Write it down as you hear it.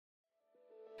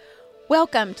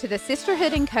Welcome to the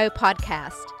Sisterhood & Co.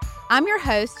 podcast. I'm your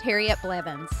host, Harriet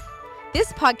Blevins.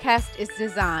 This podcast is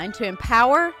designed to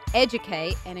empower,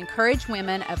 educate, and encourage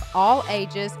women of all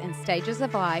ages and stages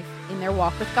of life in their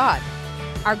walk with God.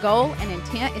 Our goal and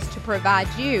intent is to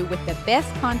provide you with the best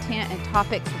content and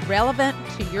topics relevant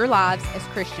to your lives as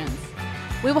Christians.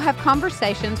 We will have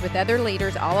conversations with other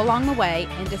leaders all along the way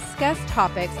and discuss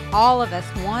topics all of us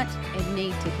want and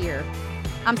need to hear.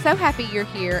 I'm so happy you're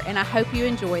here, and I hope you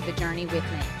enjoy the journey with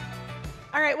me.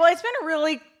 All right, well, it's been a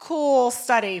really cool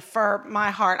study for my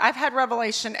heart. I've had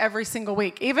revelation every single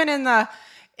week, even in the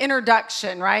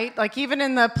introduction, right? Like even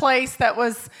in the place that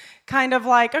was kind of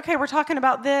like, okay, we're talking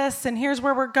about this, and here's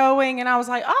where we're going. And I was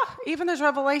like, oh, even there's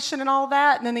revelation and all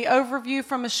that. And then the overview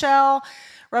from Michelle,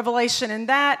 revelation in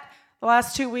that. The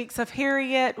last 2 weeks of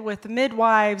Harriet with the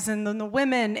midwives and then the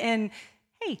women and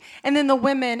then the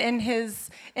women in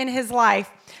his life.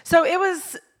 So it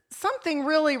was something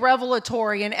really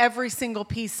revelatory in every single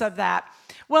piece of that.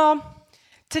 Well,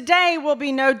 today will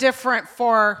be no different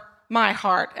for my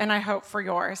heart, and I hope for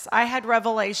yours. I had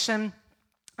revelation,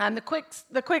 and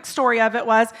the quick story of it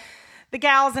was the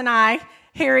gals and I,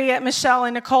 Harriet, Michelle,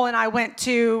 and Nicole and I went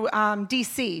to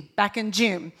D.C. back in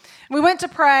June. We went to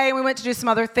pray, we went to do some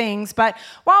other things, but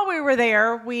while we were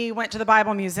there, we went to the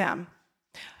Bible Museum.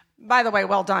 By the way,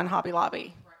 well done, Hobby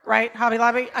Lobby, right? Hobby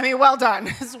Lobby? I mean, well done.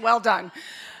 It's well done.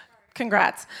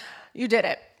 Congrats. You did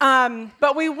it.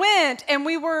 But we went, and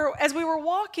as we were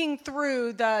walking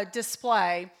through the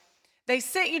display, they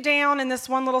sit you down in this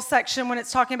one little section when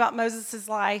it's talking about Moses'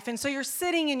 life. And so you're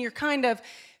sitting and you're kind of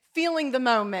feeling the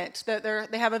moment that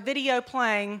they have a video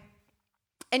playing,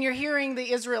 and you're hearing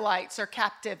the Israelites are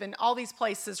captive in all these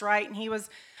places, right? And he was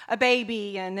a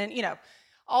baby, and then,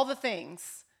 all the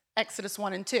things. Exodus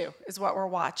 1 and 2 is what we're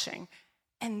watching.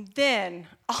 And then,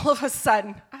 all of a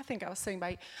sudden, I think I was sitting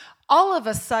by, all of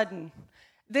a sudden,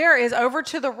 there is over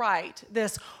to the right,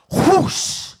 this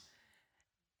whoosh,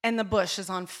 and the bush is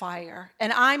on fire.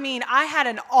 And I mean, I had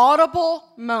an audible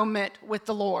moment with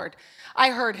the Lord. I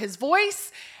heard his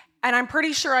voice, and I'm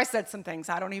pretty sure I said some things.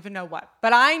 I don't even know what.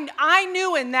 But I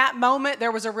knew in that moment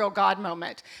there was a real God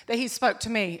moment that he spoke to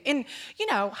me. And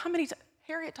how many times?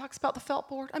 Harriet talks about the felt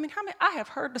board. I mean, I have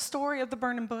heard the story of the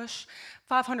burning bush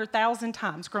 500,000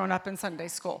 times growing up in Sunday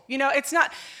school. It's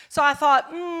not. So I thought,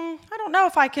 I don't know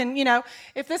if I can,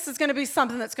 if this is going to be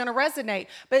something that's going to resonate.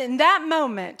 But in that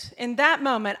moment,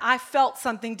 I felt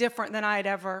something different than I had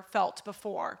ever felt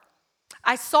before.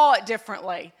 I saw it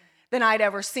differently than I'd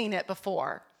ever seen it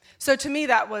before. So to me,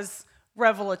 that was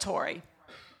revelatory.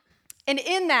 And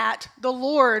in that, the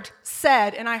Lord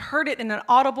said, and I heard it in an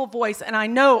audible voice, and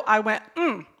I went,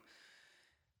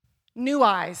 new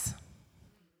eyes.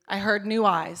 I heard new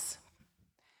eyes.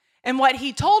 And what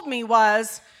he told me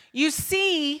was, you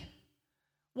see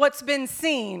what's been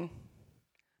seen,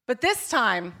 but this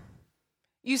time,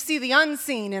 you see the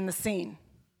unseen in the scene.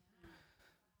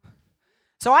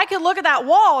 So I could look at that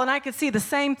wall, and I could see the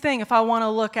same thing if I want to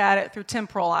look at it through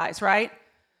temporal eyes, right?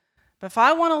 But if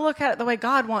I want to look at it the way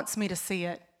God wants me to see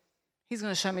it, he's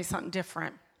going to show me something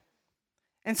different.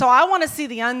 And so I want to see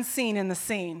the unseen in the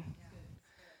scene.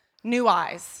 New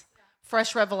eyes,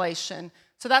 fresh revelation.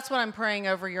 So that's what I'm praying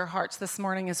over your hearts this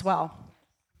morning as well.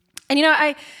 And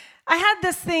I had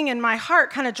this thing in my heart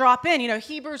kind of drop in.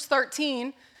 Hebrews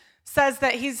 13 says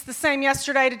that he's the same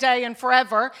yesterday, today, and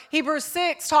forever. Hebrews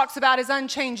 6 talks about his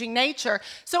unchanging nature.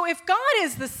 So if God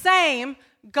is the same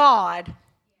God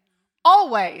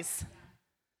always,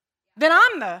 then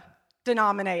I'm the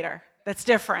denominator that's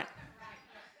different.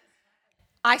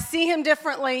 I see him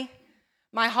differently.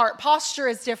 My heart posture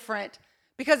is different.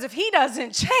 Because if he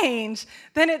doesn't change,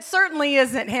 then it certainly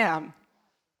isn't him.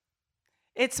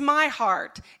 It's my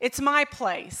heart. It's my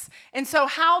place. And so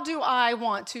how do I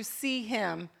want to see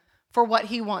him for what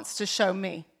he wants to show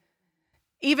me?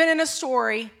 Even in a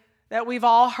story that we've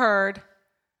all heard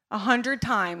 100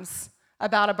 times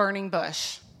about a burning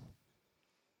bush.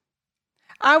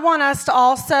 I want us to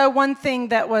also, one thing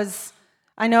that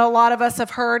I know a lot of us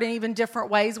have heard in even different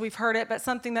ways we've heard it, but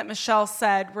something that Michelle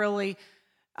said really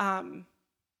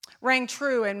rang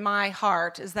true in my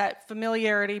heart is that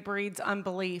familiarity breeds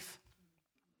unbelief.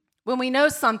 When we know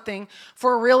something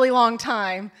for a really long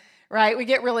time, right, we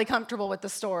get really comfortable with the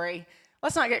story.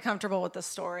 Let's not get comfortable with the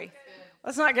story.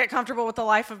 Let's not get comfortable with the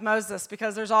life of Moses,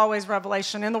 because there's always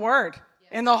revelation in the Word.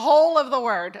 In the whole of the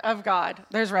Word of God,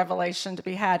 there's revelation to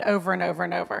be had over and over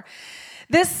and over.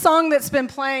 This song that's been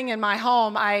playing in my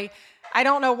home, I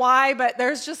don't know why, but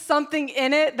there's just something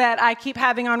in it that I keep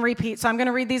having on repeat. So I'm going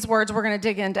to read these words. We're going to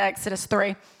dig into Exodus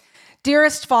 3.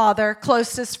 Dearest Father,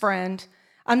 closest friend,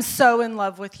 I'm so in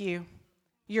love with you.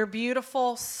 You're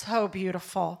beautiful, so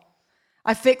beautiful.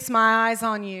 I fix my eyes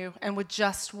on you, and with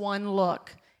just one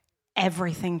look,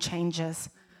 everything changes.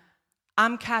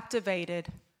 I'm captivated.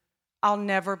 I'll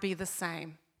never be the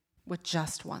same with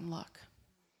just one look.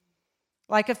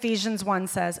 Like Ephesians 1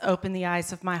 says, open the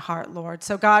eyes of my heart, Lord.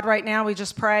 So God, right now we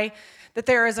just pray that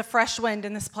there is a fresh wind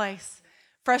in this place,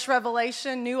 fresh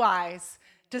revelation, new eyes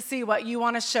to see what you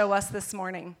want to show us this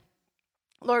morning.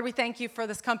 Lord, we thank you for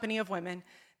this company of women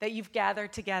that you've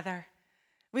gathered together.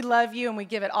 We love you and we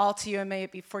give it all to you, and may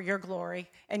it be for your glory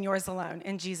and yours alone.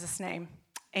 In Jesus' name,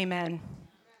 amen.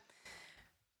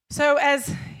 So as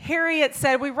Harriet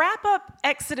said, we wrap up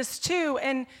Exodus 2,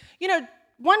 and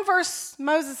one verse,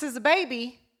 Moses is a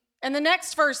baby, and the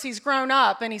next verse, he's grown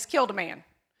up and he's killed a man.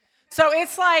 So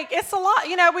it's a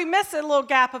lot. We miss a little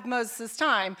gap of Moses'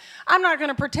 time. I'm not going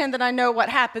to pretend that I know what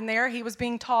happened there. He was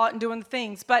being taught and doing the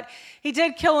things. But he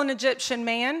did kill an Egyptian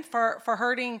man for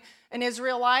hurting an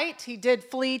Israelite. He did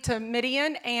flee to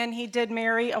Midian, and he did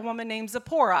marry a woman named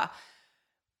Zipporah.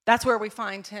 That's where we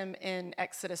find him in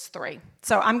Exodus 3.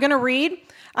 So I'm going to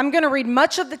read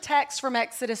much of the text from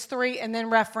Exodus 3 and then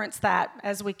reference that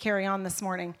as we carry on this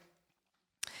morning.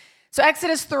 So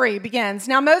Exodus 3 begins.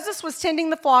 Now Moses was tending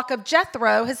the flock of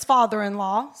Jethro, his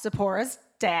father-in-law, Zipporah's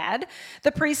dad,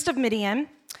 the priest of Midian,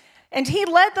 and he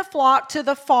led the flock to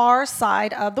the far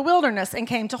side of the wilderness and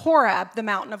came to Horeb, the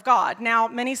mountain of God. Now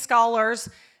many scholars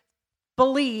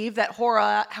believe that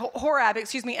Horeb,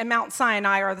 and Mount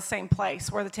Sinai are the same place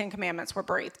where the Ten Commandments were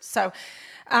breathed. So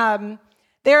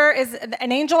there is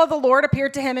an angel of the Lord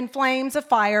appeared to him in flames of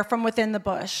fire from within the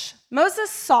bush. Moses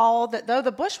saw that though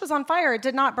the bush was on fire, it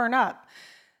did not burn up.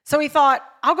 So he thought,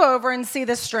 I'll go over and see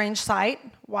this strange sight.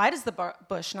 Why does the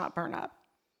bush not burn up?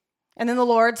 And then the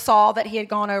Lord saw that he had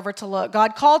gone over to look.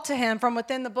 God called to him from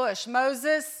within the bush,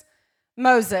 Moses,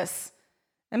 Moses.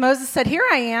 And Moses said, here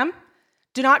I am.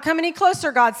 Do not come any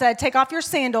closer, God said. Take off your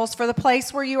sandals, for the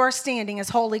place where you are standing is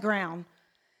holy ground.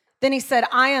 Then he said,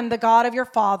 I am the God of your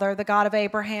father, the God of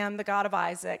Abraham, the God of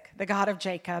Isaac, the God of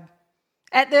Jacob.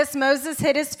 At this, Moses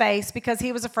hid his face because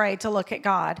he was afraid to look at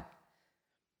God.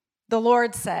 The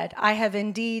Lord said, I have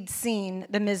indeed seen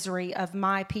the misery of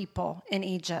my people in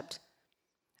Egypt.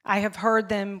 I have heard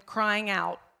them crying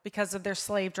out because of their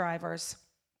slave drivers,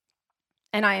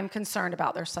 and I am concerned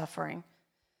about their suffering.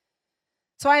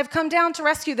 So I have come down to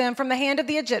rescue them from the hand of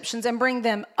the Egyptians and bring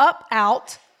them up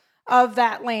out of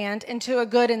that land into a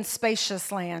good and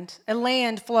spacious land, a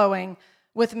land flowing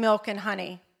with milk and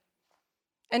honey.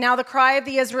 And now the cry of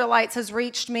the Israelites has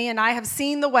reached me, and I have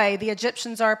seen the way the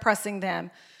Egyptians are oppressing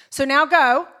them. So now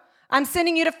go, I'm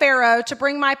sending you to Pharaoh to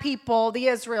bring my people, the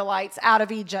Israelites, out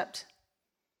of Egypt.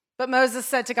 But Moses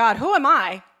said to God, who am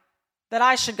I that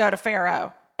I should go to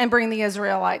Pharaoh and bring the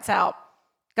Israelites out?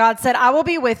 God said, I will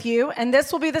be with you, and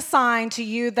this will be the sign to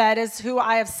you that is who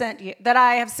I have sent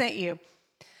you.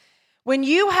 When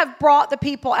you have brought the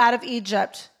people out of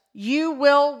Egypt, you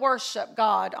will worship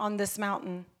God on this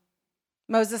mountain.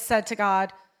 Moses said to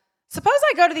God, suppose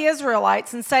I go to the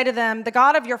Israelites and say to them, the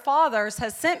God of your fathers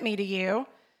has sent me to you,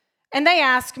 and they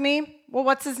ask me, well,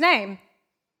 what's his name?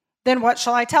 Then what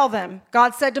shall I tell them?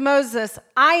 God said to Moses,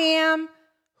 I am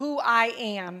who I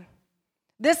am.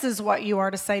 This is what you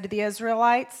are to say to the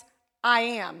Israelites. I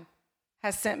am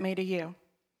has sent me to you.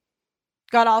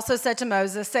 God also said to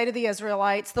Moses, say to the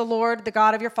Israelites, the Lord, the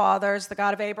God of your fathers, the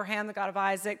God of Abraham, the God of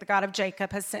Isaac, the God of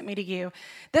Jacob has sent me to you.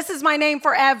 This is my name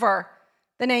forever,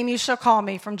 the name you shall call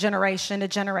me from generation to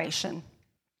generation.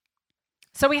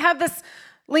 So we have this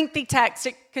lengthy text.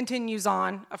 It continues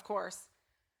on, of course.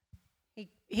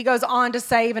 He goes on to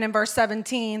say, even in verse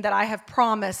 17, that I have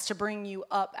promised to bring you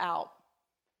up out.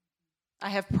 I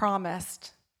have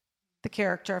promised the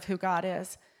character of who God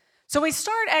is. So we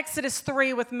start Exodus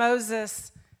 3 with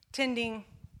Moses tending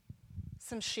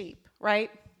some sheep, right?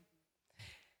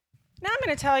 Now I'm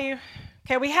going to tell you,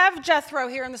 okay, we have Jethro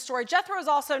here in the story. Jethro is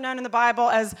also known in the Bible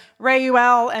as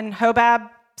Reuel and Hobab.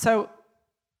 So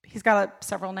he's got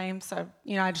several names. So,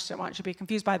 I just didn't want you to be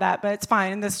confused by that, but it's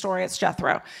fine. In this story, it's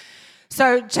Jethro.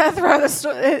 So Jethro,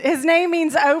 his name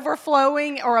means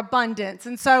overflowing or abundance.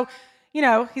 And so,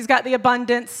 he's got the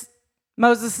abundance.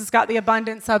 Moses has got the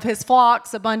abundance of his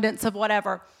flocks, abundance of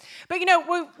whatever. But,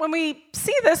 when we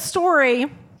see this story,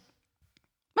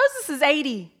 Moses is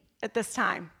 80 at this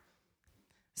time.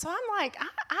 So I'm like,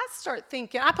 I start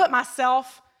thinking, I put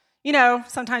myself,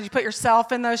 sometimes you put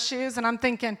yourself in those shoes, and I'm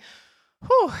thinking,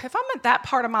 if I'm at that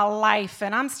part of my life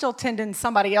and I'm still tending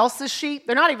somebody else's sheep,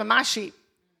 they're not even my sheep.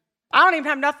 I don't even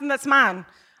have nothing that's mine.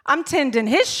 I'm tending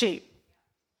his sheep.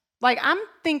 I'm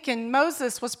thinking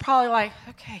Moses was probably like,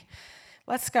 okay,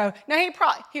 Let's go. Now,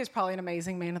 he was probably an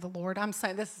amazing man of the Lord. I'm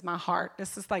saying this is my heart.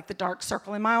 This is like the dark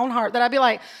circle in my own heart that I'd be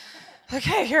like,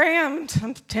 okay, here I am.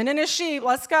 I'm tending his sheep.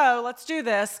 Let's go. Let's do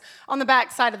this on the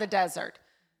backside of the desert.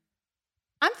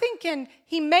 I'm thinking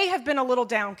he may have been a little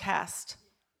downcast.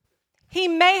 He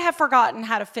may have forgotten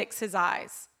how to fix his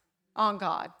eyes on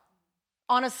God,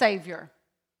 on a Savior,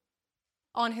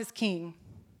 on his King.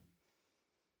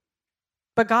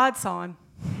 But God saw him.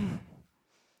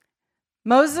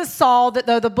 Moses saw that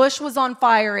though the bush was on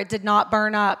fire, it did not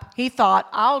burn up. He thought,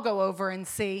 I'll go over and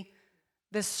see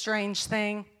this strange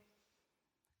thing.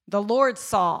 The Lord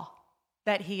saw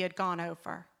that he had gone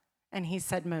over, and he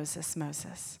said, Moses,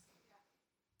 Moses.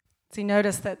 See,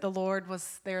 notice that the Lord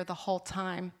was there the whole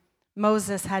time.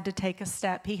 Moses had to take a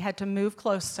step. He had to move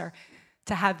closer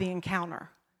to have the encounter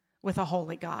with a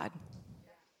holy God.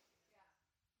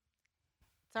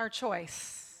 It's our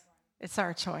choice. It's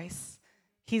our choice.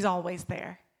 He's always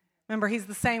there. Remember, he's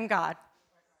the same God.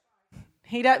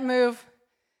 He doesn't move.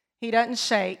 He doesn't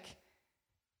shake.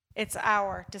 It's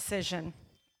our decision.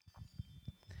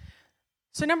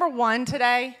 So number one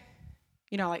today,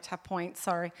 I like to have points,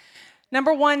 sorry.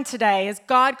 Number one today is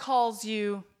God calls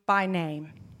you by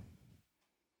name.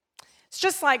 It's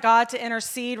just like God to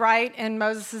intercede, right, in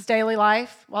Moses' daily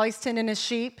life while he's tending his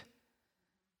sheep.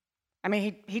 I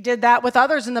mean, he did that with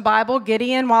others in the Bible.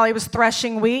 Gideon while he was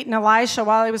threshing wheat and Elisha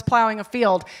while he was plowing a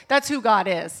field. That's who God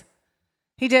is.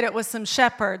 He did it with some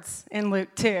shepherds in Luke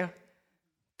 2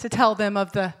 to tell them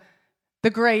of the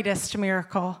greatest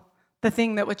miracle, the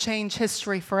thing that would change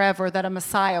history forever, that a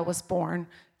Messiah was born.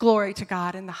 Glory to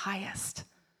God in the highest.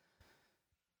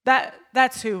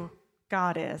 That's who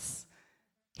God is.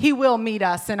 He will meet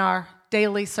us in our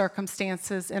daily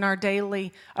circumstances, in our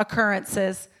daily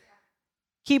occurrences.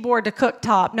 Keyboard to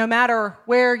cooktop, no matter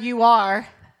where you are,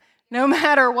 no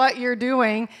matter what you're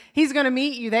doing, he's going to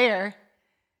meet you there.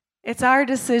 It's our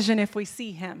decision if we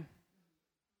see him,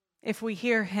 if we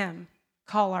hear him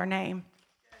call our name.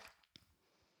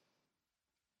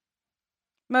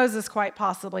 Moses quite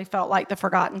possibly felt like the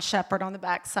forgotten shepherd on the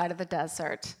backside of the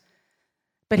desert,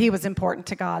 but he was important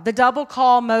to God. The double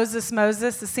call, Moses,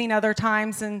 Moses, is seen other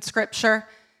times in Scripture.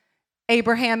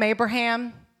 Abraham,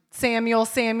 Abraham. Samuel,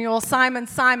 Samuel, Simon,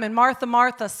 Simon, Martha,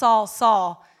 Martha, Saul,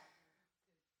 Saul.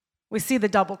 We see the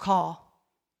double call.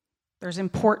 There's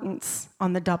importance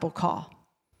on the double call.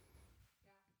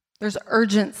 There's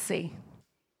urgency.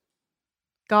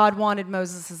 God wanted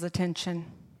Moses' attention.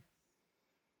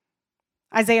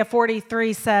 Isaiah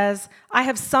 43 says, I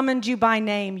have summoned you by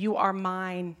name. You are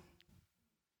mine.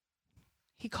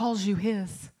 He calls you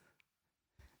his.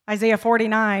 Isaiah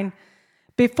 49,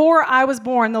 before I was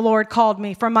born, the Lord called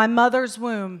me. From my mother's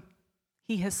womb,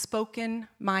 he has spoken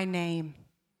my name.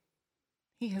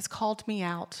 He has called me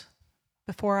out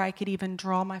before I could even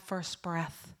draw my first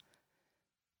breath.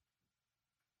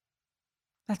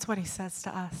 That's what he says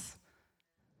to us.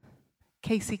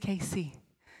 Casey, Casey.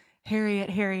 Harriet,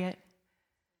 Harriet.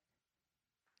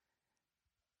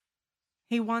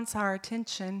 He wants our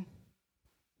attention.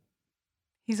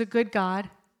 He's a good God.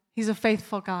 He's a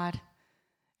faithful God.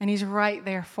 And he's right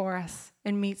there for us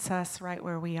and meets us right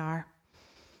where we are.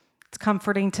 It's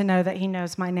comforting to know that he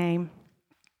knows my name.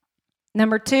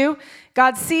 Number 2,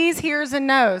 God sees, hears, and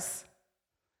knows.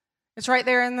 It's right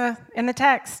there in the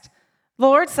text. The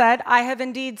Lord said, I have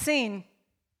indeed seen.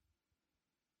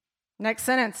 Next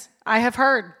sentence, I have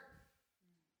heard.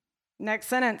 Next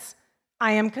sentence,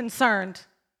 I am concerned.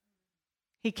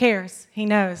 He cares. He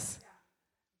knows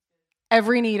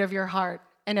every need of your heart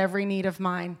and every need of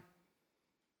mine.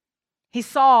 He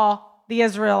saw the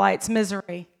Israelites'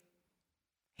 misery.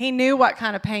 He knew what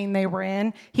kind of pain they were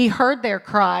in. He heard their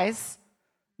cries,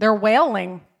 their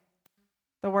wailing,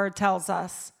 the word tells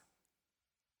us.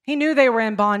 He knew they were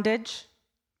in bondage,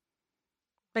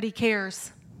 but he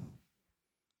cares.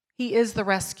 He is the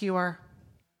rescuer.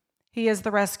 He is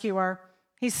the rescuer.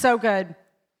 He's so good.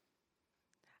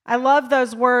 I love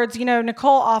those words.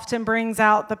 Nicole often brings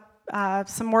out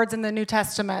some words in the New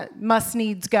Testament, must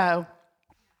needs go.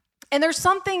 And there's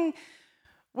something,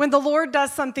 when the Lord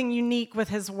does something unique with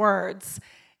his words,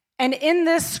 and in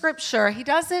this scripture, he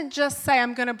doesn't just say,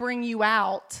 I'm going to bring you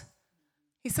out.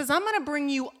 He says, I'm going to bring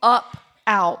you up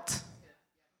out.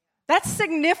 That's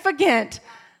significant.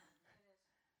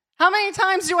 How many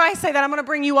times do I say that? I'm going to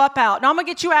bring you up out. No, I'm going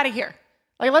to get you out of here.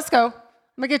 Like, let's go. I'm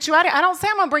going to get you out of here. I don't say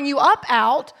I'm going to bring you up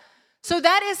out. So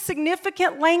that is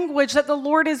significant language that the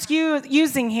Lord is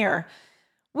using here.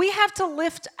 We have to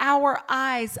lift our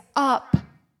eyes up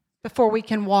before we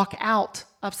can walk out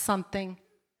of something.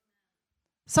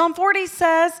 Psalm 40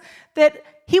 says that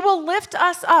he will lift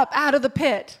us up out of the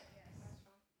pit.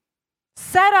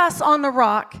 set us on the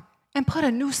rock, and put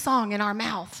a new song in our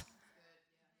mouth.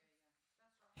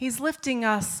 He's lifting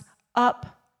us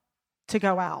up to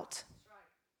go out.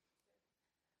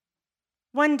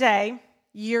 One day,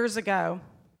 years ago,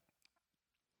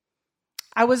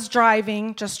 I was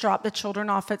driving, just dropped the children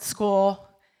off at school,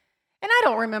 and I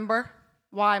don't remember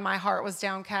why my heart was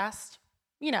downcast.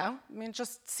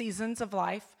 Just seasons of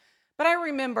life. But I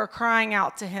remember crying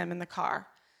out to him in the car.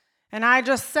 And I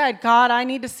just said, God, I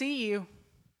need to see you.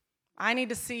 I need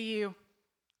to see you.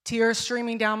 Tears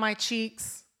streaming down my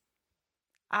cheeks.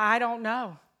 I don't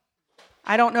know.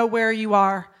 I don't know where you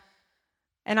are.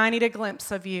 And I need a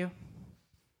glimpse of you.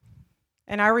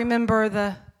 And I remember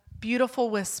the beautiful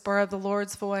whisper of the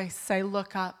Lord's voice say,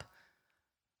 look up.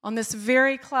 On this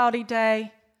very cloudy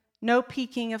day, no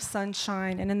peeking of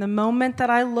sunshine. And in the moment that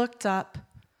I looked up,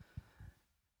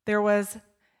 there was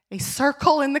a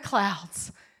circle in the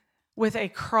clouds with a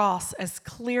cross as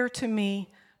clear to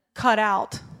me, cut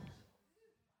out.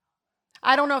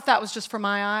 I don't know if that was just for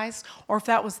my eyes or if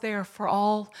that was there for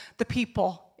all the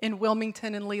people in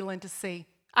Wilmington and Leland to see.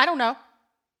 I don't know,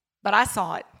 but I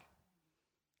saw it.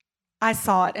 I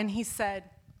saw it, and he said,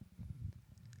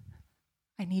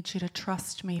 I need you to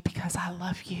trust me because I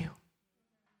love you.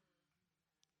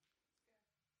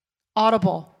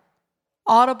 Audible,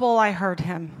 I heard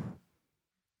him.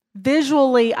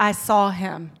 Visually, I saw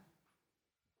him.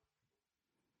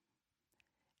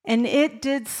 And it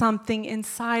did something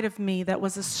inside of me that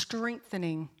was a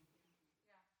strengthening.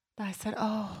 That I said,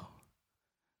 oh,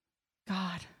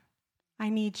 God, I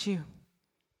need you.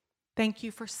 Thank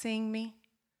you for seeing me,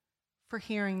 for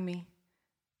hearing me,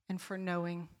 and for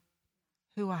knowing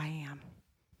who I am.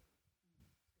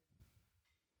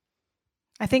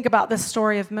 I think about this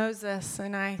story of Moses,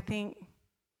 and I think,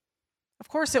 of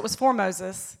course it was for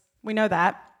Moses. We know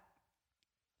that.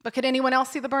 But could anyone else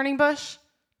see the burning bush?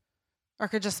 Or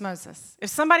could just Moses?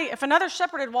 If another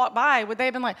shepherd had walked by, would they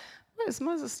have been like, what is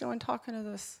Moses doing talking to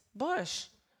this bush?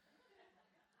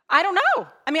 I don't know.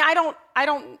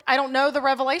 I don't know the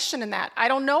revelation in that. I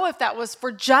don't know if that was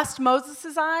for just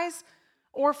Moses' eyes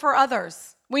or for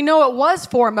others. We know it was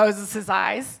for Moses'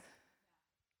 eyes.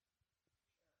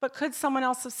 But could someone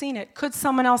else have seen it? Could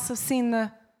someone else have seen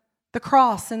the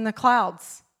cross in the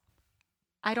clouds?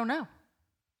 I don't know.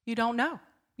 You don't know.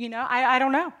 I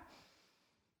don't know.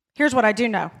 Here's what I do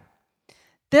know.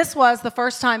 This was the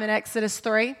first time in Exodus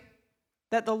 3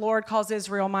 that the Lord calls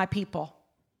Israel my people.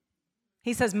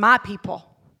 He says, my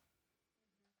people.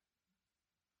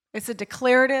 It's a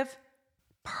declarative,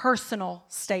 personal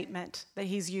statement that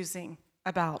he's using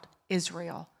about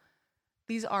Israel.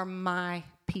 These are my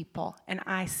people, and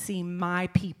I see my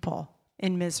people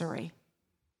in misery.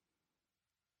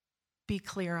 Be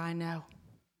clear, I know.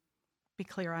 Be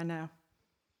clear, I know.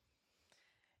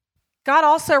 God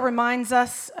also reminds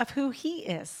us of who he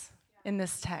is in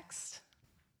this text.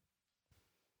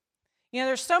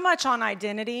 There's so much on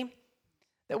identity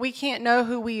that we can't know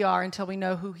who we are until we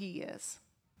know who he is.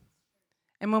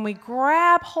 And when we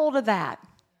grab hold of that,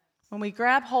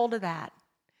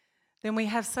 then we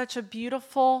have such a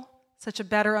beautiful, such a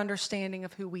better understanding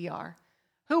of who we are,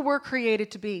 who we're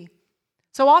created to be.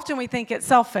 So often we think it's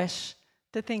selfish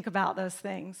to think about those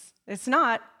things. It's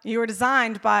not. You were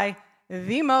designed by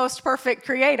the most perfect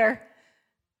creator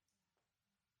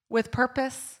with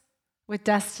purpose, with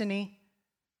destiny,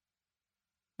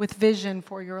 with vision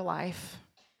for your life.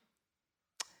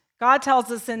 God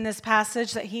tells us in this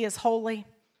passage that he is holy,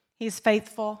 he's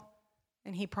faithful,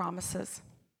 and he promises.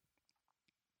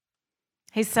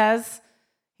 He says,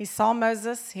 he saw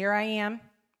Moses, here I am.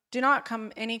 Do not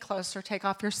come any closer, take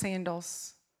off your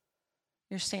sandals.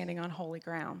 You're standing on holy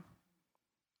ground.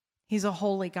 He's a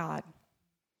holy God.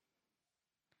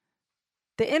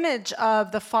 The image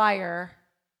of the fire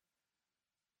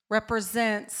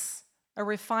represents a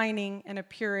refining and a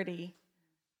purity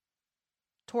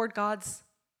toward God's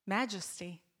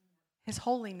majesty, his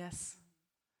holiness.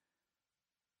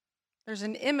 There's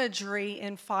an imagery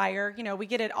in fire. We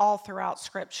get it all throughout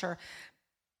Scripture.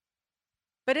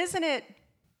 But isn't it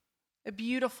a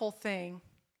beautiful thing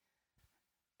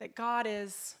that God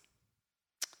is,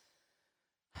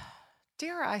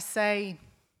 dare I say,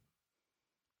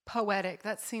 poetic?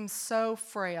 That seems so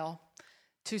frail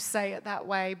to say it that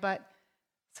way, but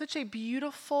such a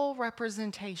beautiful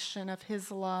representation of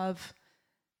his love,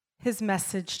 his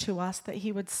message to us, that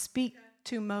he would speak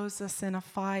to Moses in a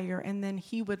fire and then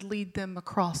he would lead them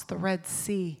across the Red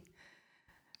Sea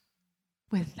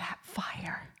with that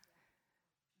fire,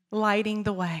 lighting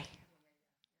the way,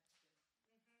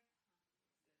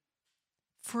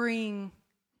 freeing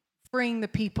the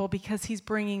people because he's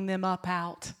bringing them up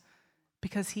out,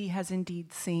 because he has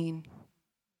indeed seen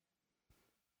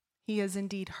He is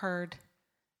indeed heard,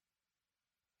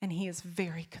 and he is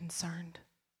very concerned.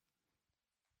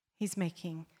 He's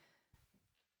making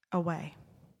a way.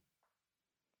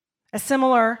 A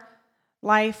similar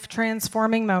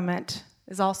life-transforming moment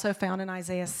is also found in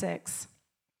Isaiah 6.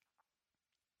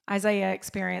 Isaiah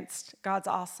experienced God's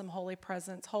awesome holy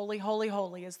presence. Holy, holy,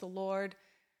 holy is the Lord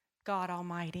God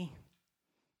Almighty.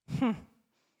 When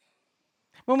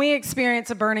we experience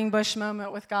a burning bush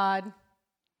moment with God,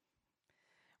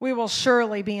 we will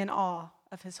surely be in awe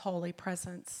of his holy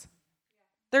presence.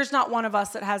 There's not one of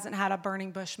us that hasn't had a burning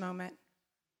bush moment.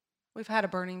 We've had a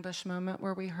burning bush moment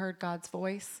where we heard God's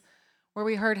voice, where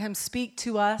we heard him speak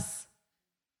to us,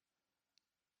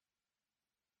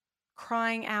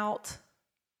 crying out,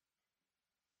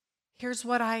 here's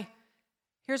what I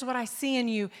see in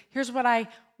you. Here's what I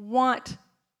want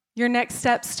your next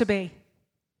steps to be.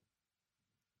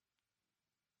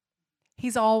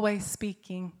 He's always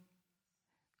speaking.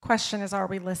 Question is, are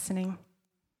we listening?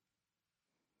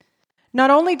 Not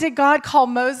only did God call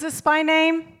Moses by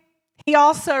name, he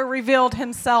also revealed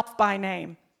himself by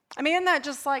name. I mean, isn't that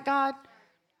just like God?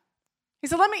 He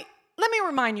said, let me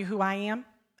remind you who I am.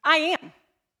 I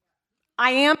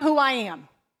am who I am.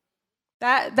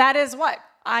 That is what?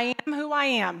 I am who I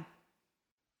am.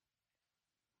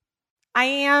 I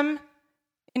am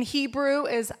in Hebrew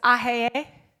is aheh.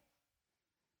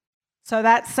 So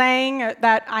that saying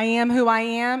that I am who I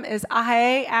am is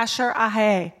aheh, asher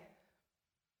aheh.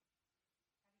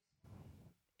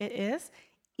 It is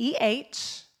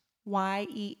EHYEH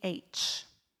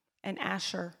and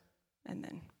asher, and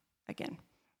then again.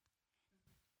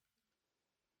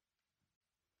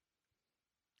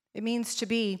 It means to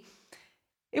be.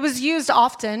 It was used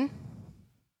often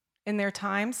in their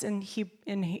times in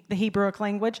the Hebrew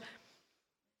language.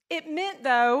 It meant,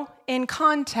 though, in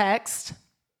context,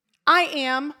 I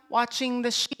am watching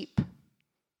the sheep.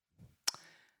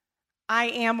 I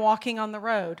am walking on the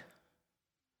road.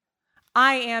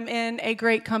 I am in a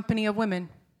great company of women.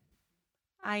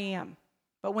 I am.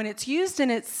 But when it's used in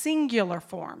its singular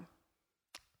form,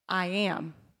 I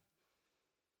am.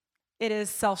 It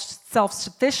is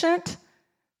self-sufficient.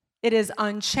 It is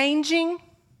unchanging.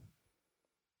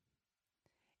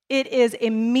 It is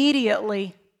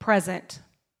immediately present.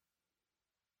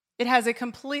 It has a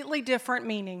completely different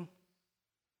meaning.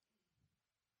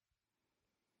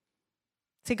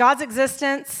 See, God's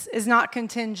existence is not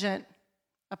contingent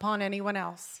upon anyone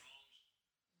else.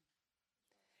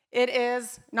 It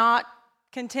is not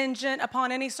contingent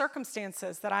upon any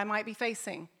circumstances that I might be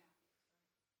facing.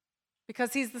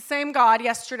 Because he's the same God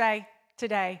yesterday,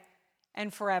 today,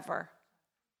 and forever.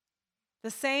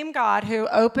 The same God who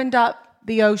opened up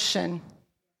the ocean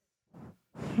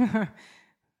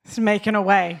is making a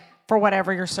way for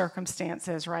whatever your circumstance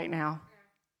is right now.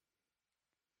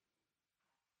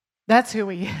 That's who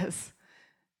he is.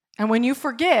 And when you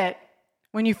forget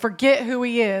who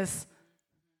he is,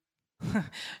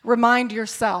 remind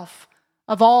yourself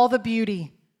of all the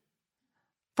beauty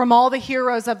from all the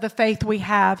heroes of the faith we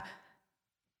have,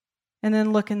 and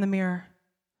then look in the mirror,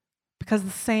 because the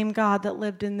same God that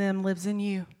lived in them lives in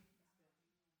you.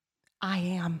 I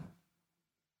am.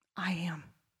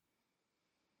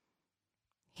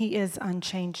 He is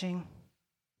unchanging.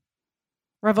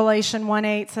 Revelation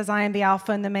 1:8 says, I am the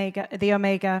Alpha and the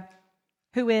Omega,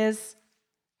 who is,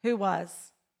 who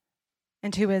was,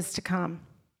 and who is to come.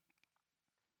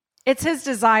 It's his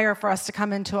desire for us to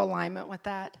come into alignment with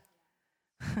that.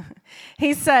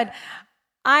 He said,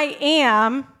 I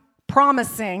am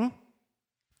promising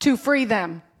to free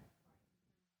them.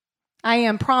 I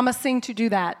am promising to do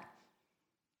that.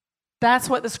 That's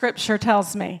what the scripture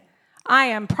tells me. I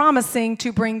am promising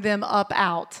to bring them up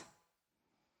out.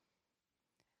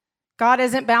 God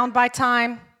isn't bound by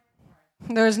time.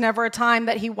 There's never a time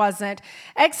that he wasn't.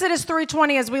 Exodus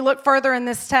 3:20, as we look further in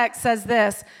this text, says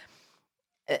this.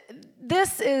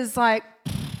 This is like,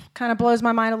 kind of blows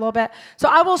my mind a little bit. So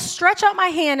I will stretch out my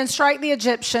hand and strike the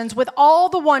Egyptians with all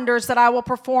the wonders that I will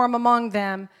perform among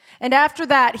them. And after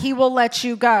that, he will let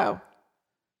you go.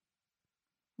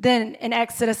 Then in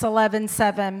Exodus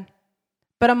 11:7,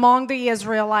 but among the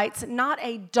Israelites, not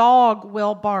a dog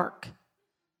will bark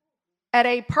at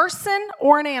a person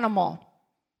or an animal.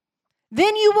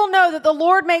 Then you will know that the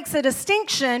Lord makes a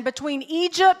distinction between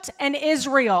Egypt and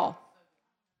Israel.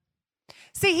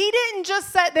 See, he didn't just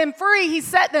set them free, he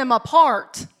set them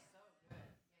apart.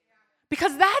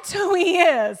 Because that's who he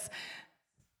is.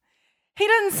 He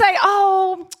doesn't say,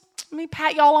 oh, let me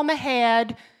pat y'all on the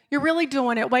head. You're really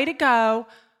doing it. Way to go.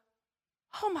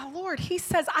 Oh, my Lord. He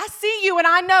says, I see you and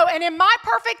I know. And in my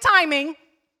perfect timing,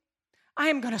 I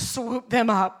am going to swoop them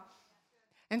up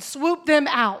and swoop them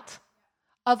out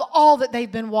of all that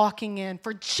they've been walking in.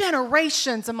 For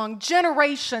generations, among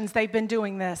generations, they've been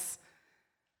doing this.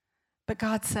 But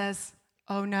God says,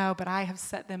 oh no, but I have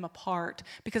set them apart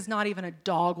because not even a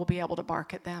dog will be able to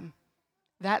bark at them.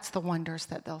 That's the wonders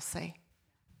that they'll see.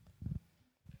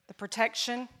 The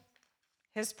protection,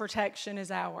 His protection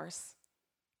is ours.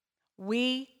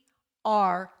 We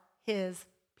are His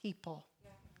people.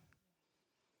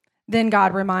 Then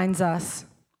God reminds us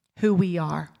who we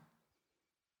are.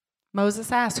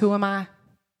 Moses asked, who am I?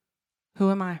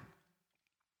 Who am I?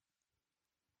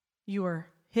 You are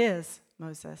His,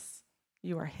 Moses.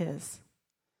 You are His.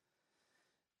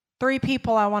 3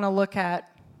 people I want to look at.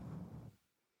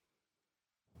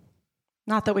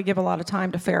 Not that we give a lot of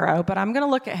time to Pharaoh, but I'm going to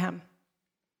look at him.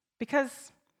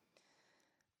 Because,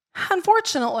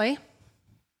 unfortunately,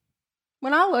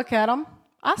 when I look at him,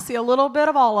 I see a little bit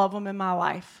of all of them in my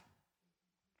life.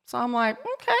 So I'm like,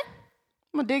 okay,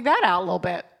 I'm going to dig that out a little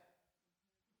bit.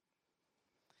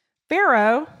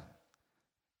 Pharaoh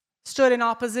stood in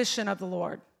opposition of the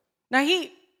Lord. Now,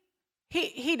 he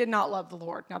did not love the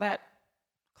Lord. Now, that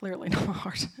clearly not my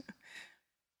heart.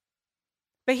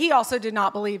 But he also did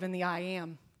not believe in the I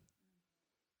am.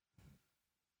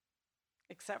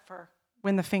 Except for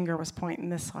when the finger was pointing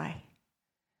this way.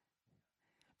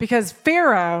 Because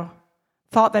Pharaoh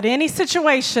thought that any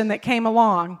situation that came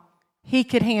along, he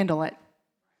could handle it.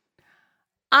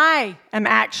 I am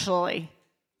actually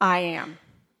I am.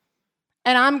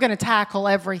 And I'm going to tackle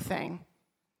everything.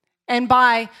 And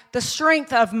by the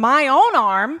strength of my own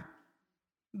arm,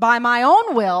 by my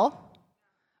own will,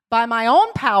 by my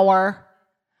own power,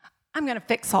 I'm going to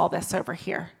fix all this over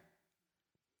here.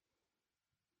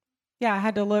 Yeah, I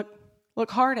had to look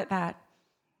hard at that.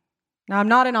 Now, I'm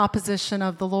not in opposition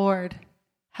of the Lord.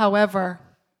 However,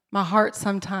 my heart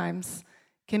sometimes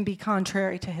can be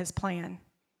contrary to His plan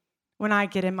when I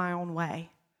get in my own way.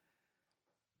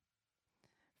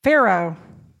 Pharaoh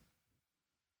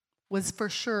was for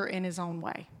sure in his own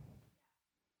way.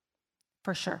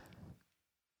 For sure.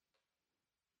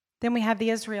 Then we have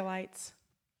the Israelites.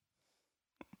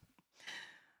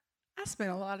 I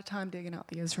spent a lot of time digging out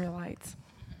the Israelites.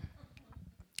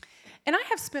 And I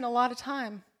have spent a lot of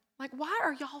time, like, why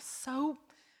are y'all so,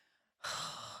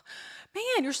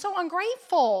 man, you're so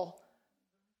ungrateful.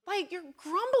 Like, you're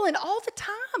grumbling all the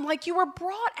time, like you were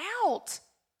brought out.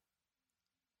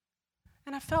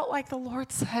 And I felt like the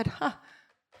Lord said,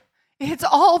 it's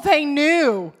all they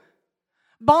knew.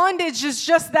 Bondage is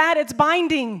just that, it's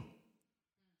binding.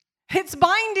 It's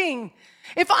binding.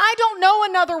 If I don't know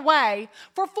another way,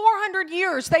 for 400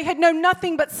 years, they had known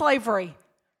nothing but slavery.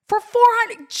 For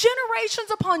 400,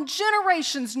 generations upon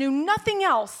generations knew nothing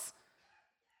else.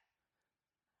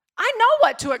 I know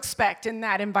what to expect in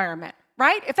that environment,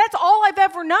 right? If that's all I've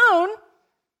ever known,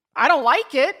 I don't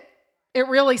like it. It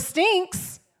really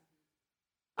stinks.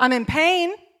 I'm in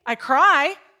pain. I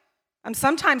cry. I'm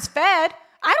sometimes fed.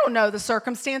 I don't know the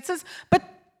circumstances, but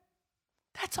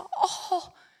that's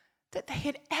all that they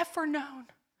had ever known.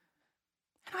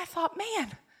 And I thought,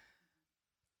 man,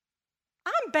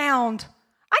 I'm bound.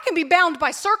 I can be bound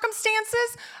by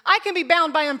circumstances. I can be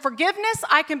bound by unforgiveness.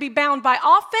 I can be bound by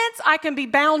offense. I can be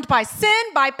bound by sin,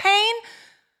 by pain.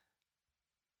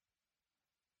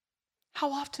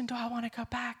 How often do I want to go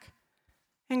back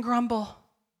and grumble?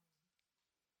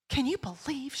 Can you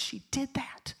believe she did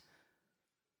that?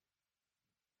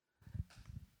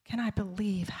 Can I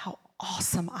believe how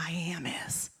awesome I am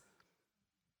is?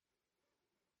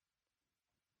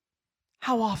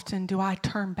 How often do I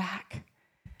turn back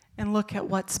and look at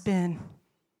what's been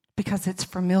because it's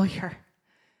familiar,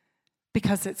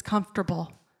 because it's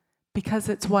comfortable, because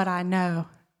it's what I know,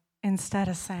 instead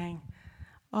of saying,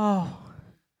 oh,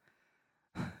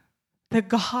 the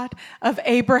God of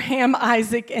Abraham,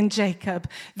 Isaac, and Jacob,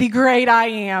 the great I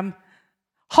am,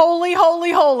 holy,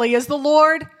 holy, holy is the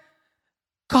Lord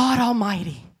God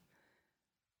Almighty.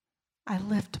 I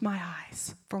lift my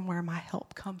eyes from where my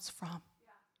help comes from.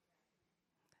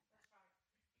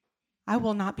 I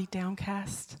will not be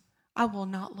downcast. I will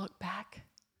not look back.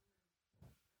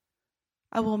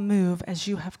 I will move as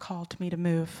you have called me to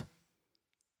move.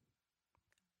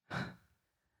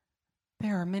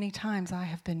 There are many times I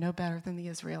have been no better than the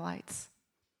Israelites.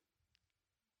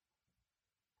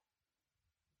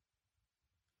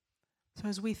 So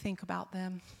as we think about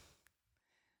them,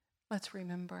 let's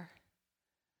remember.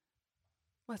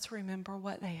 Let's remember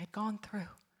what they had gone through.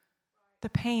 The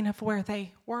pain of where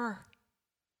they were.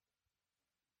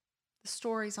 The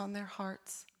stories on their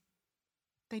hearts.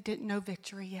 They didn't know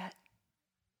victory yet.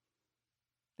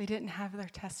 They didn't have their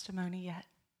testimony yet.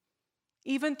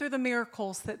 Even through the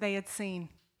miracles that they had seen.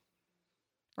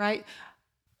 Right?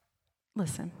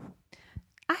 Listen,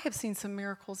 I have seen some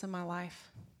miracles in my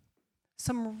life.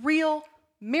 Some real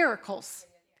miracles.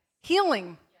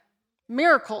 Healing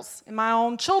miracles in my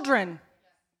own children.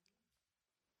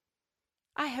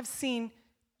 I have seen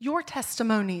your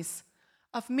testimonies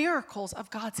of miracles of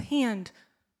God's hand,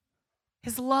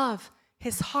 His love,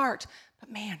 His heart.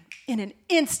 But man, in an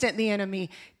instant, the enemy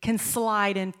can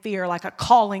slide in fear like a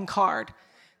calling card.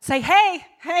 Say, hey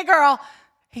girl,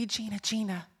 hey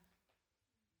Jeana.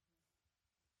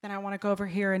 Then I want to go over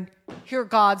here and hear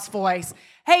God's voice.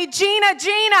 Hey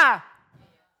Jeana,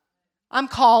 I'm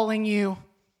calling you.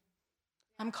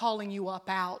 I'm calling you up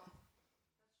out.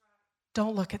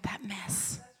 Don't look at that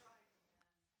mess.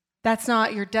 That's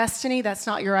not your destiny, that's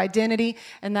not your identity,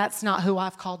 and that's not who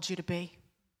I've called you to be.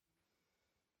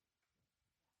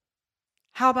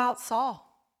 How about Saul?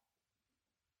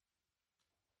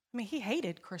 I mean, he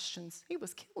hated Christians. He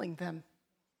was killing them.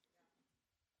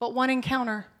 But one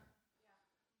encounter,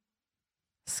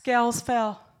 scales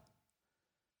fell.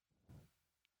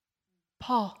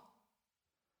 Paul,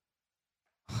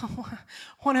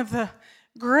 one of the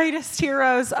greatest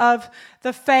heroes of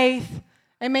the faith,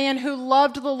 a man who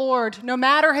loved the Lord no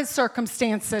matter his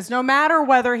circumstances, no matter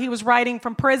whether he was writing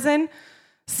from prison,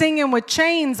 singing with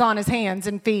chains on his hands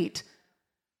and feet.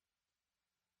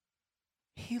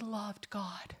 He loved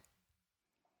God.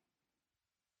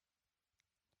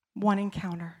 One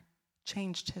encounter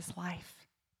changed his life.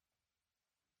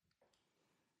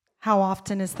 How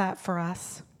often is that for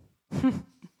us?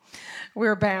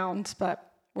 We're bound,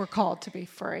 but we're called to be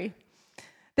free.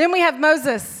 Then we have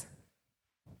Moses.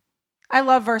 I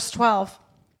love verse 12.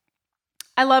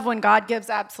 I love when God gives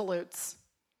absolutes.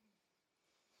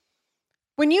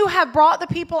 When you have brought the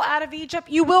people out of Egypt,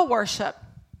 you will worship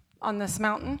on this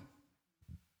mountain.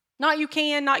 Not you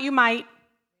can, not you might.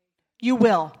 You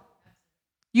will.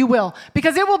 You will.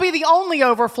 Because it will be the only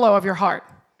overflow of your heart.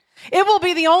 It will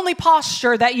be the only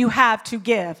posture that you have to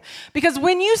give. Because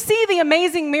when you see the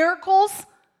amazing miracles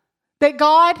that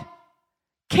God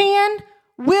can,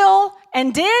 will,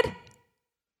 and did,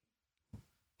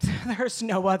 there's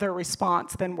no other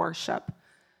response than worship.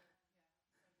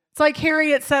 It's like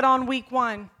Harriet said on week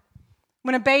 1,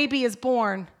 when a baby is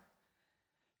born,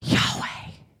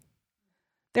 Yahweh,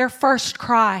 their first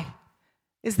cry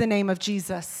is the name of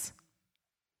Jesus.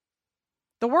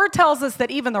 The word tells us that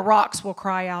even the rocks will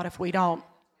cry out if we don't.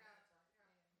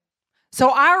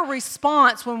 So our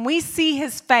response when we see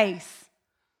his face,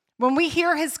 when we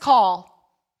hear his call,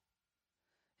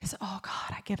 is, oh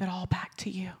God, I give it all back to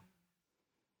you.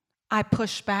 I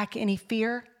push back any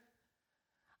fear.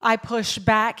 I push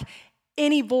back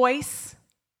any voice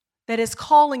that is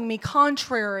calling me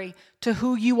contrary to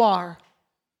who you are,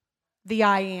 the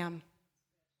I am.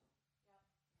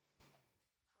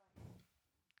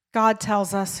 God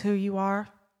tells us who you are.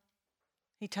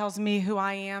 He tells me who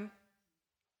I am.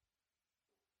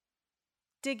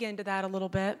 Dig into that a little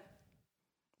bit.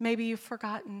 Maybe you've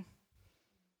forgotten.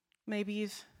 Maybe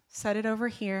you've said it over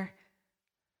here.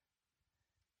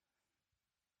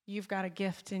 You've got a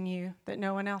gift in you that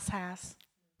no one else has.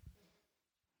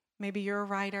 Maybe you're a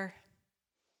writer.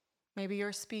 Maybe you're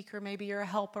a speaker. Maybe you're a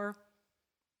helper.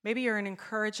 Maybe you're an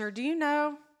encourager. Do you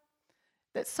know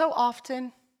that so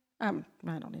often, I'm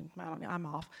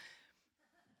off.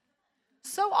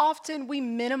 So often we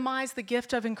minimize the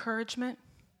gift of encouragement.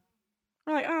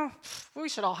 We're like, oh, we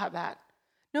should all have that.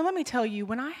 No, let me tell you,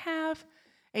 when I have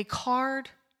a card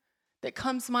that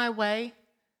comes my way,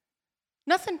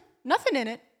 nothing in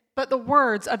it, but the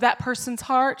words of that person's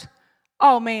heart,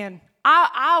 oh man,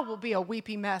 I will be a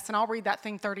weepy mess and I'll read that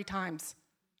thing 30 times.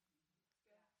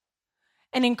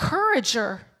 An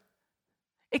encourager,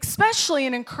 especially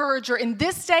an encourager in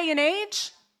this day and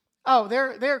age, oh,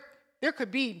 there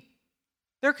could be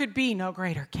no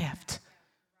greater gift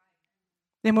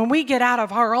than when we get out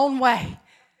of our own way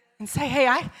and say, hey,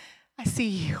 I see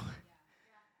you.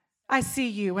 I see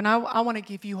you, and I want to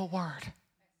give you a word.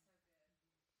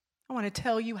 I want to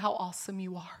tell you how awesome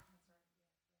you are.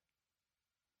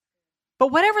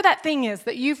 But whatever that thing is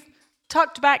that you've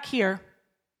tucked back here,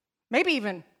 maybe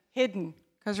even hidden,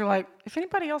 because you're like, if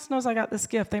anybody else knows I got this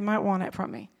gift, they might want it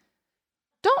from me.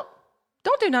 Don't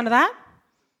do none of that.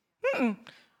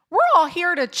 We're all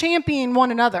here to champion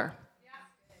one another.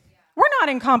 We're not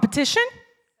in competition.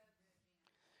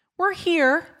 We're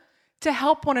here to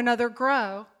help one another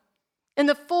grow in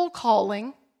the full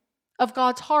calling of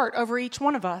God's heart over each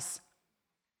one of us.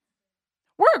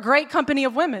 We're a great company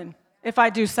of women, if I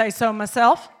do say so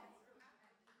myself.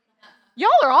 Y'all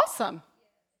are awesome.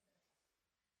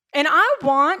 And I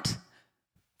want,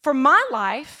 for my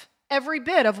life, every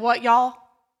bit of what y'all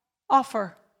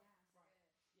offer.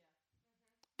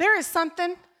 There is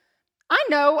something I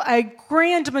know a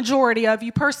grand majority of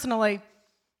you personally,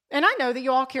 and I know that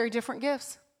you all carry different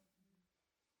gifts.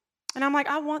 And I'm like,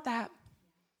 I want that.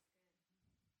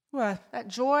 What? That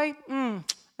joy?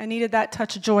 I needed that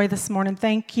touch of joy this morning.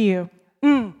 Thank you.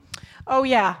 Oh,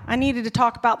 yeah. I needed to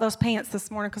talk about those pants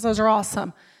this morning because those are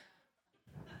awesome.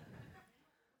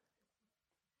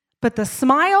 But the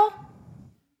smile,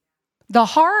 the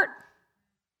heart,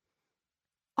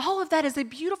 all of that is a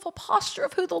beautiful posture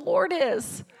of who the Lord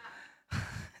is.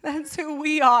 That's who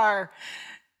we are.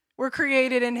 We're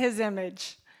created in His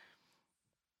image.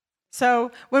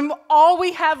 So when all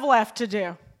we have left to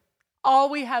do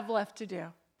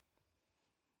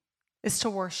is to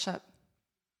worship.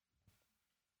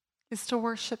 Is to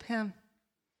worship Him.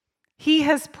 He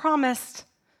has promised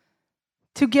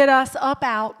to get us up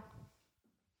out.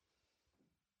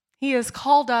 He has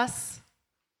called us.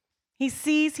 He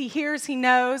sees, He hears, He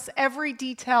knows every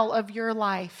detail of your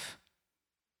life.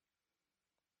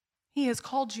 He has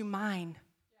called you mine.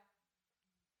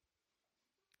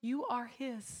 You are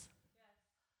His.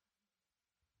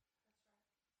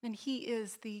 And He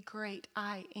is the great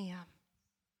I am.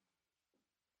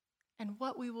 And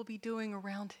what we will be doing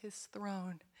around His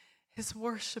throne is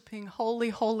worshiping holy,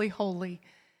 holy, holy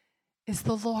is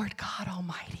the Lord God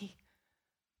Almighty,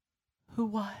 who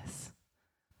was,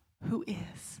 who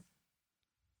is,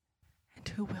 and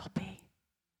who will be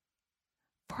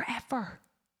forever.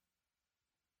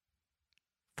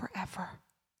 Forever.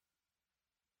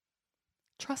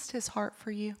 Trust His heart for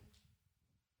you.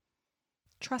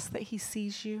 Trust that He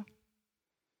sees you.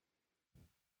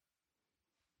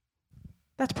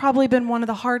 That's probably been one of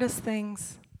the hardest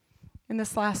things in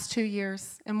this last 2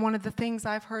 years. And one of the things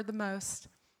I've heard the most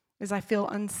is I feel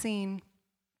unseen.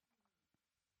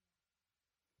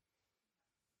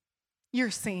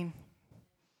 You're seen.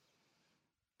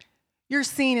 You're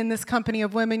seen in this company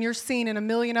of women. You're seen in a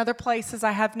million other places,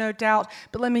 I have no doubt.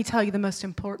 But let me tell you the most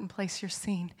important place you're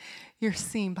seen. You're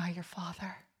seen by your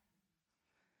Father,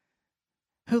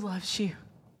 who loves you.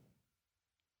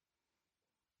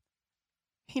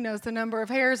 He knows the number of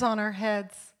hairs on our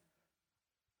heads.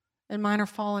 And mine are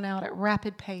falling out at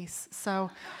rapid pace. So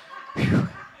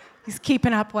He's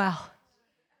keeping up well.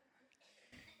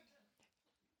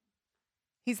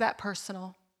 He's that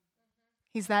personal.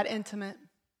 He's that intimate.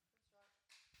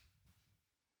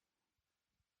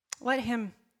 Let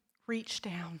Him reach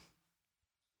down,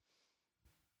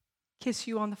 kiss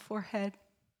you on the forehead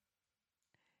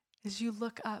as you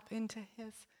look up into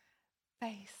His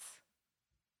face.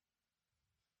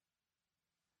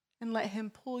 And let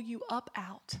Him pull you up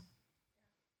out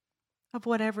of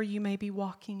whatever you may be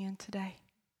walking in today.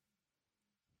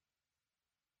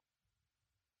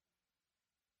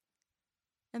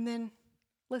 And then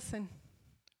listen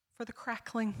for the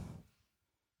crackling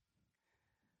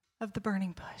of the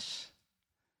burning bush,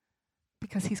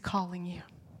 because He's calling you.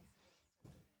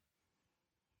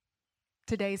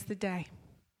 Today's the day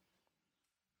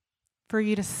for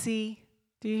you to see.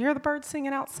 Do you hear the birds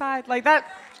singing outside? Like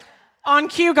that? On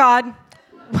cue, God.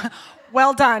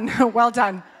 Well done. Well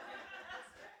done.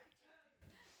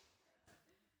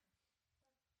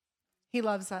 He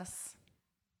loves us.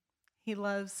 He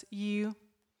loves you.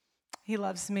 He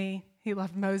loves me. He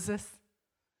loved Moses.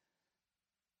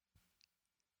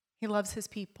 He loves His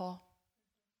people.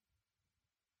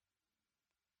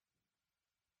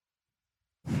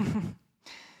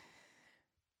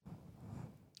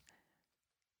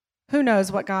 Who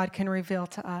knows what God can reveal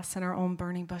to us in our own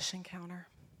burning bush encounter?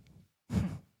 So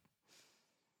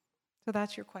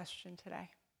that's your question today.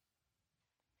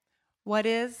 What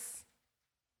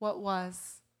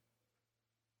was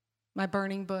my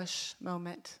burning bush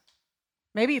moment?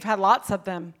 Maybe you've had lots of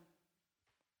them.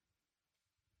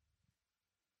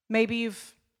 Maybe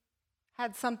you've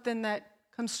had something that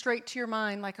comes straight to your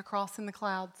mind like a cross in the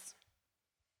clouds.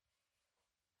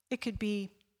 It could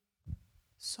be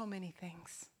so many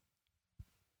things.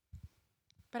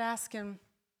 But ask Him,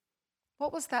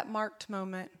 what was that marked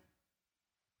moment?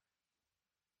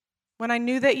 When I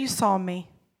knew that you saw me,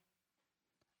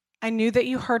 I knew that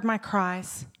you heard my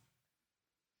cries,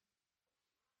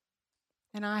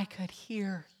 and I could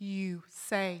hear you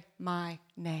say my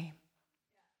name.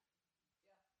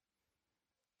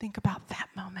 Think about that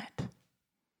moment.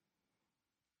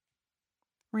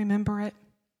 Remember it,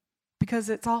 because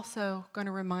it's also going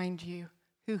to remind you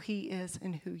who He is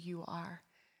and who you are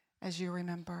as you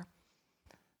remember.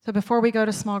 So before we go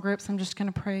to small groups, I'm just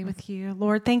going to pray with you.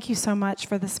 Lord, thank you so much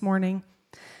for this morning.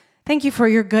 Thank you for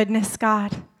your goodness,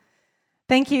 God.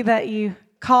 Thank you that you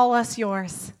call us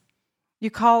yours. You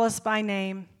call us by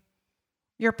name.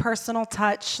 Your personal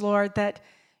touch, Lord, that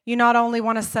You not only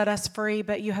want to set us free,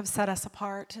 but you have set us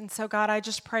apart. And so, God, I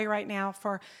just pray right now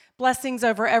for blessings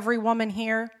over every woman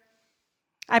here.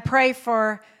 I pray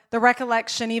for the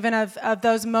recollection even of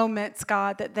those moments,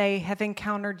 God, that they have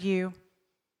encountered you.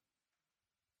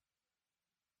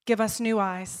 Give us new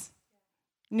eyes,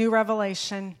 new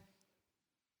revelation,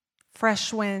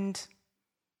 fresh wind.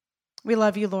 We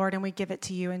love you, Lord, and we give it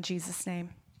to you in Jesus'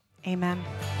 name. Amen.